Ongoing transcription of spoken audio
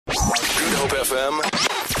FM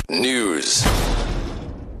News.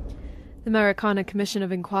 The Marikana Commission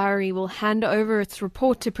of Inquiry will hand over its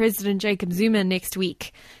report to President Jacob Zuma next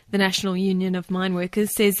week. The National Union of Mine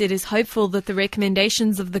Workers says it is hopeful that the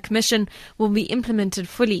recommendations of the Commission will be implemented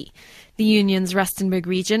fully. The union's Rustenburg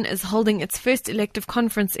region is holding its first elective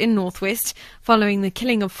conference in Northwest following the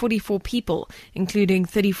killing of 44 people, including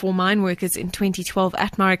 34 mine workers in 2012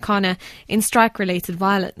 at Marikana in strike-related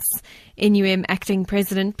violence. NUM Acting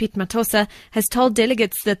President Piet Matosa has told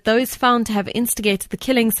delegates that those found to have instigated the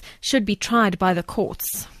killings should be tried by the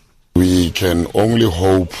courts. We can only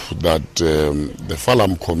hope that the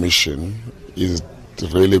Falam Commission is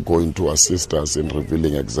really going to assist us in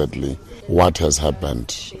revealing exactly what has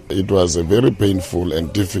happened. It was a very painful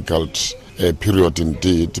and difficult period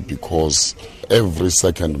indeed, because every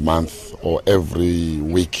second month or every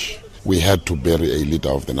week we had to bury a leader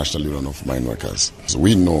of the National Union of Mine Workers. So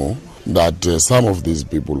we know that some of these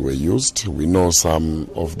people were used. We know some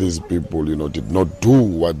of these people, did not do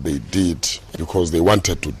what they did because they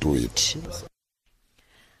wanted to do it.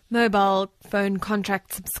 Mobile phone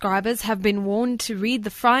contract subscribers have been warned to read the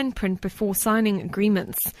fine print before signing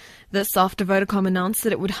agreements. This after Vodacom announced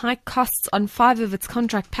that it would hike costs on 5 of its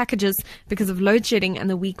contract packages because of load shedding and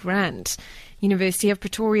the weak rand. University of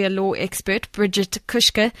Pretoria law expert Bridget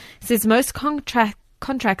Kushka says most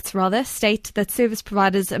contracts state that service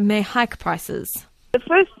providers may hike prices. The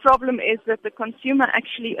first problem is that the consumer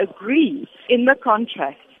actually agrees in the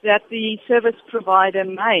contract that the service provider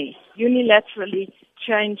may unilaterally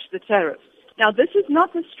change the tariffs. Now, this is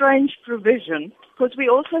not a strange provision, because we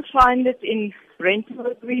also find it in rental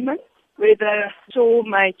agreements where the store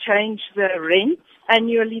may change the rent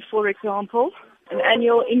annually, for example. An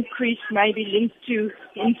annual increase may be linked to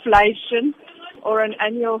inflation or an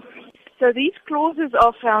annual. So these clauses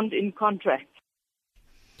are found in contracts.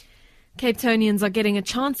 Cape Townians are getting a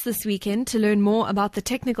chance this weekend to learn more about the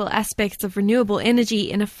technical aspects of renewable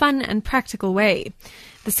energy in a fun and practical way.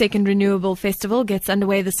 The second Renewable Festival gets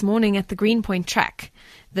underway this morning at the Greenpoint track.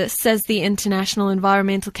 This, says the international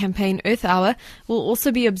environmental campaign Earth Hour, will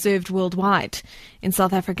also be observed worldwide. In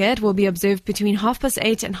South Africa, it will be observed between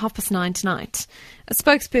 8:30 and 9:30 tonight. A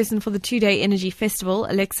spokesperson for the two-day energy festival,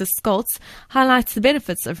 Alexis Skoltz, highlights the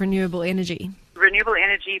benefits of renewable energy. Renewable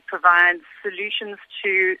energy provides solutions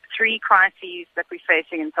to 3 crises that we're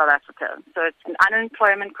facing in South Africa. So it's an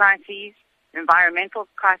unemployment crisis, environmental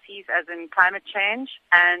crises as in climate change,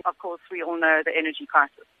 and of course we all know the energy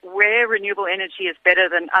crisis. Where renewable energy is better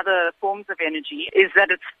than other forms of energy is that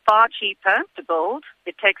it's far cheaper to build,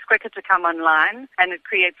 it takes quicker to come online, and it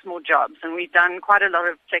creates more jobs. And we've done quite a lot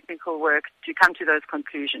of technical work to come to those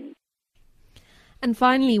conclusions. And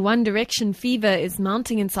finally, One Direction fever is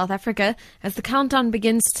mounting in South Africa as the countdown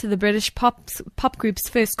begins to the British pop group's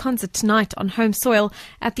first concert tonight on home soil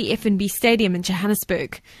at the F&B Stadium in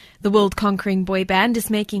Johannesburg. The world-conquering boy band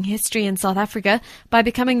is making history in South Africa by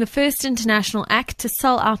becoming the first international act to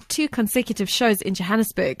sell out 2 consecutive shows in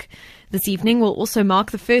Johannesburg. This evening will also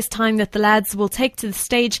mark the first time that the lads will take to the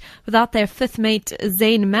stage without their 5th mate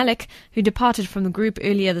Zayn Malik, who departed from the group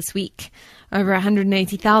earlier this week. Over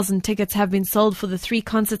 180,000 tickets have been sold for the 3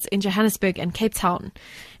 concerts in Johannesburg and Cape Town.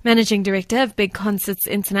 Managing Director of Big Concerts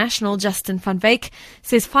International, Justin van Wyk,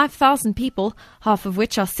 says 5,000 people, half of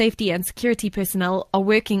which are safety and security personnel, are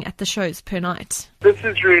working at the shows per night. This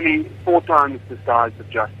is really 4 times the size of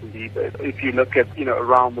Justin Bieber. If you look at,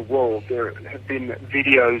 around the world, there have been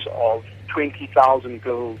videos of 20,000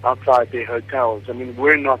 girls outside their hotels. I mean,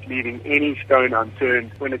 we're not leaving any stone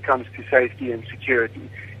unturned when it comes to safety and security.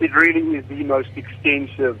 It really is the most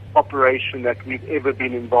extensive operation that we've ever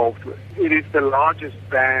been involved with. It is the largest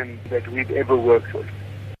band that we've ever worked with.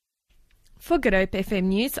 For Good Hope FM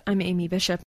News, I'm Amy Bishop.